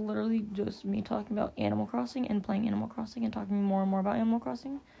it's literally just me talking about Animal Crossing and playing Animal Crossing and talking more and more about Animal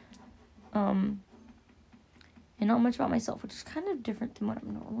Crossing. And not much about myself, which is kind of different than what I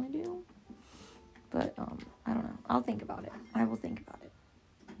normally do. But, I don't know. I'll think about it. I will think about it.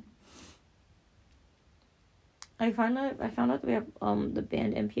 I found out that we have, the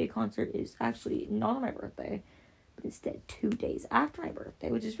band MPA concert is actually not on my birthday, but instead 2 days after my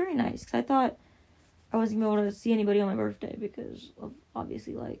birthday, which is very nice, because I thought I wasn't going to be able to see anybody on my birthday, because of,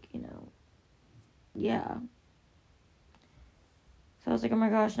 obviously, like, you know, yeah. So I was like, oh my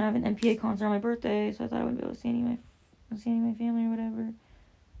gosh, now I have an MPA concert on my birthday, so I thought I wouldn't be able to see any of my family or whatever.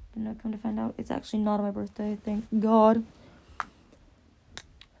 But no, come to find out, it's actually not on my birthday, thank God.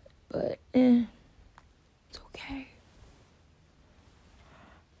 But, it's okay.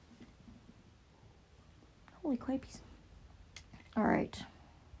 Holy clay piece. Alright.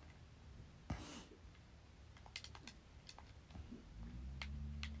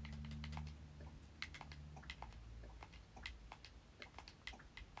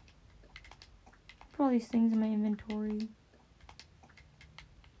 all these things in my inventory?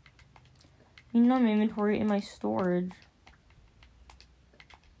 I mean, not my inventory, in my storage.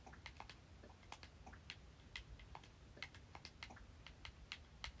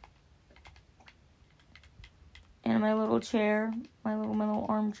 And my little chair, my little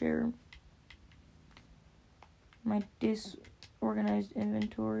armchair. My disorganized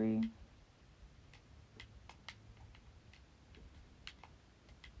inventory.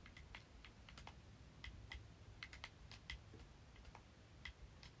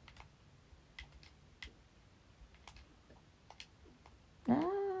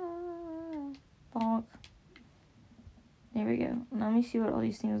 Bonk. There we go. Now let me see what all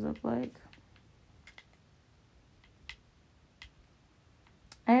these things look like.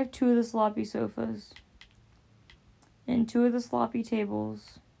 I have 2 of the sloppy sofas. And 2 of the sloppy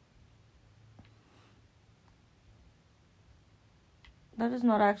tables. That does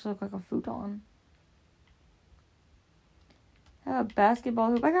not actually look like a futon. I have a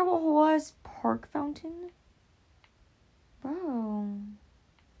basketball hoop. I got a whole ass park fountain. Bro.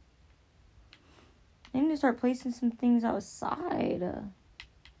 I need to start placing some things outside.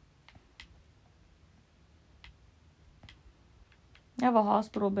 I have a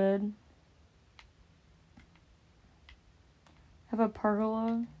hospital bed. I have a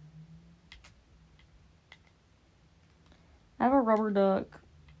pergola. I have a rubber duck.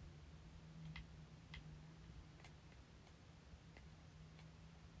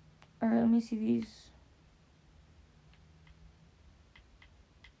 Alright, let me see these.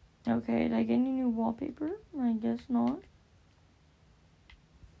 Okay, did I get any new wallpaper? I guess not.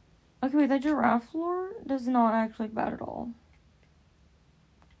 Okay, wait, that giraffe floor does not actually look bad at all.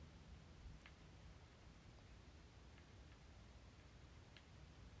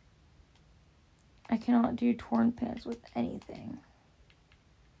 I cannot do torn pants with anything.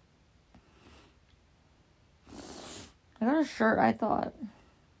 I got a shirt, I thought.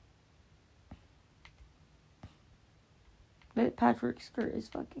 That patchwork skirt is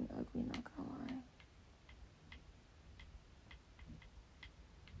fucking ugly, not gonna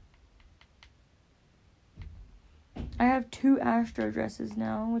lie. I have 2 Astro dresses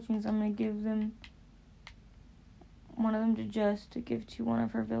now, which means I'm gonna give them one of them to Jess to give to one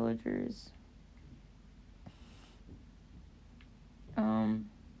of her villagers.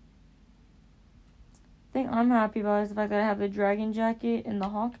 The thing I'm happy about is the fact that I have the dragon jacket and the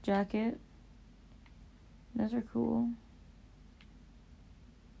hawk jacket. Those are cool.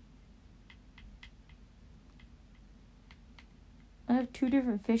 I have 2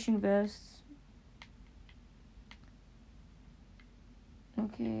 different fishing vests.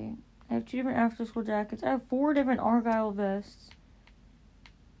 Okay. I have 2 different after school jackets. I have 4 different Argyle vests.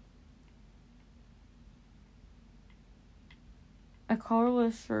 A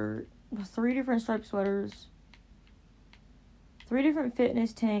collarless shirt. 3 different striped sweaters. 3 different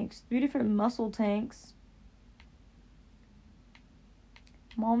fitness tanks. 3 different muscle tanks.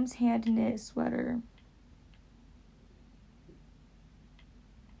 Mom's hand knit sweater.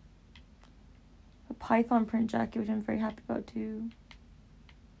 A python print jacket, which I'm very happy about too.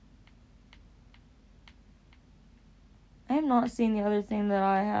 I have not seen the other thing that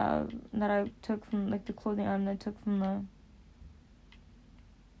I have, that I took from, like, the clothing item that I took from the...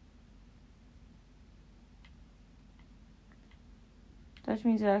 That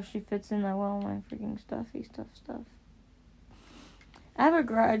means it actually fits in that well, my freaking stuffy stuff. I have a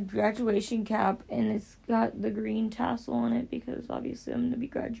graduation cap, and it's got the green tassel on it, because obviously I'm going to be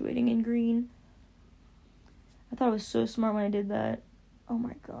graduating in green. I thought it was so smart when I did that. Oh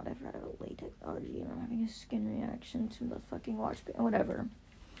my god, I've got a latex allergy, and I'm having a skin reaction to the fucking watch band. Whatever.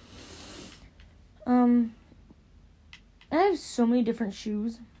 I have so many different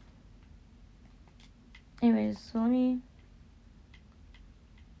shoes. Anyways, so let me...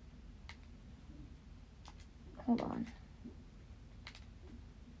 Hold on.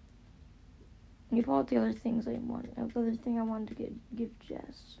 Let me pull out the other things I want. The other thing I wanted to give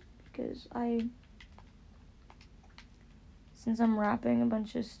Jess. Because since I'm wrapping a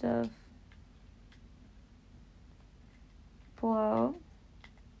bunch of stuff, pull out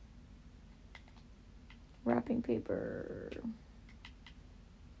wrapping paper.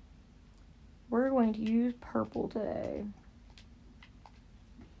 We're going to use purple today.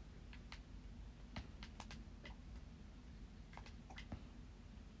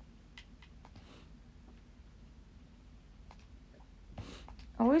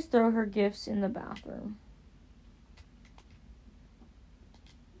 I always throw her gifts in the bathroom.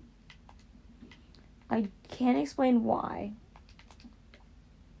 I can't explain why,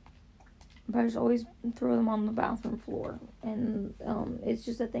 But I just always throw them on the bathroom floor. And it's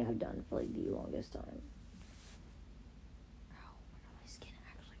just a thing I've done for like the longest time. Ow, my skin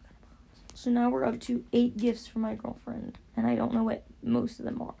actually kind of burns. So now we're up to 8 gifts for my girlfriend. And I don't know what most of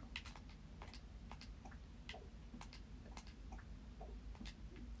them are.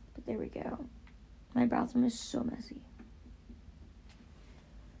 But there we go. My bathroom is so messy.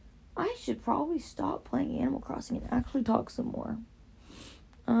 I should probably stop playing Animal Crossing and actually talk some more.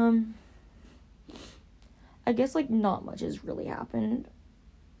 I guess, like, not much has really happened.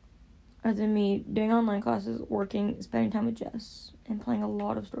 Other than me doing online classes, working, spending time with Jess, and playing a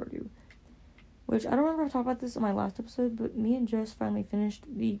lot of Stardew. Which, I don't remember if I talked about this in my last episode, but me and Jess finally finished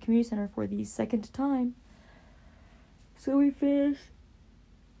the community center for the second time. So we finished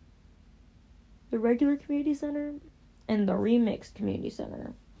the regular community center and the remixed community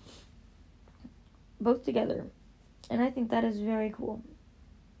center. Both together. And I think that is very cool.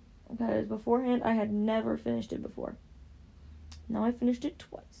 Because beforehand, I had never finished it before. Now I finished it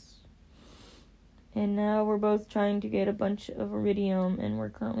twice. And now we're both trying to get a bunch of iridium, and we're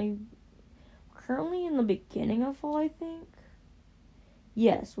currently in the beginning of fall, I think.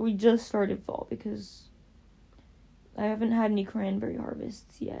 Yes, we just started fall because I haven't had any cranberry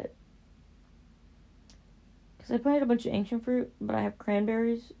harvests yet. Because I planted a bunch of ancient fruit, but I have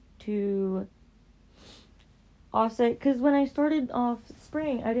cranberries to offset, because when I started off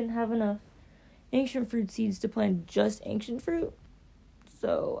spring, I didn't have enough ancient fruit seeds to plant just ancient fruit,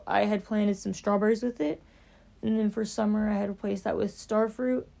 so I had planted some strawberries with it, and then for summer, I had replaced that with star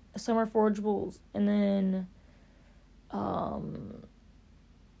fruit, summer forageables, and then, not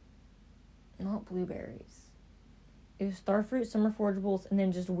blueberries, it was star fruit, summer forageables, and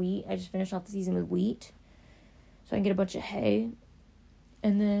then just wheat. I just finished off the season with wheat, so I can get a bunch of hay.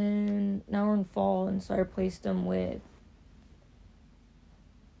 And then, now we're in fall, and so I replaced them with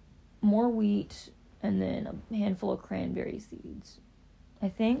more wheat, and then a handful of cranberry seeds. I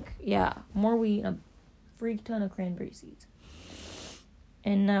think, yeah, more wheat, and a freak ton of cranberry seeds.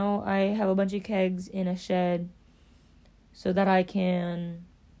 And now I have a bunch of kegs in a shed, so that I can,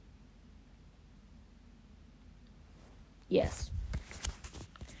 yes.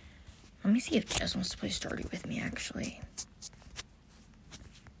 Let me see if Jess wants to play Stardew with me, actually.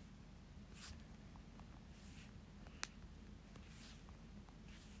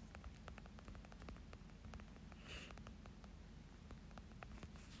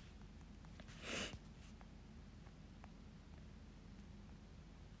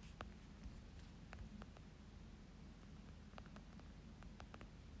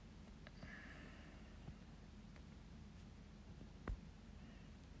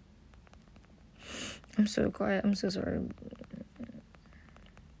 I'm so quiet. I'm so sorry.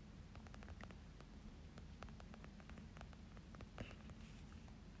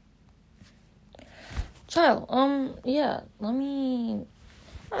 Child, yeah,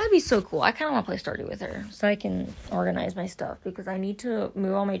 that'd be so cool. I kind of want to play Stardew with her, so I can organize my stuff, because I need to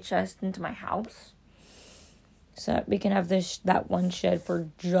move all my chests into my house, so that we can have that one shed for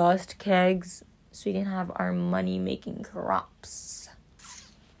just kegs, so we can have our money-making crops.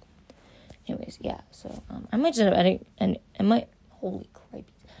 Anyways, yeah, so, I might just end up holy crap,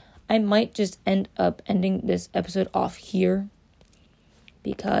 I might just end up ending this episode off here,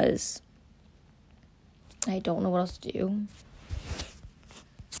 because I don't know what else to do.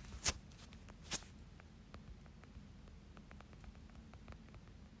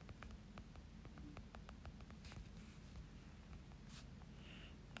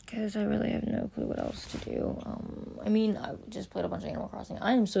 Because I really have no clue what else to do. I mean, I just played a bunch of Animal Crossing.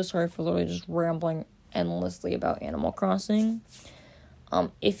 I am so sorry for literally just rambling endlessly about Animal Crossing.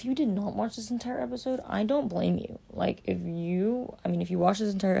 If you did not watch this entire episode, I don't blame you. Like, if you watched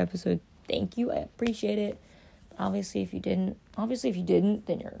this entire episode, thank you, I appreciate it. But obviously, if you didn't,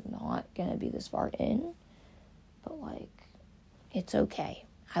 then you're not gonna be this far in. But, like, it's okay.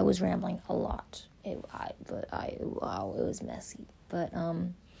 I was rambling a lot. It was messy. But,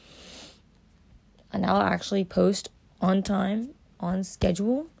 and I'll actually post on time, on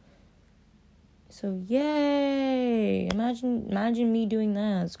schedule. So, yay! Imagine me doing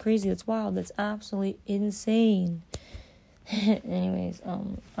that. It's crazy. It's wild. That's absolutely insane. Anyways,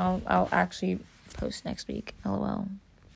 I'll actually post next week. LOL.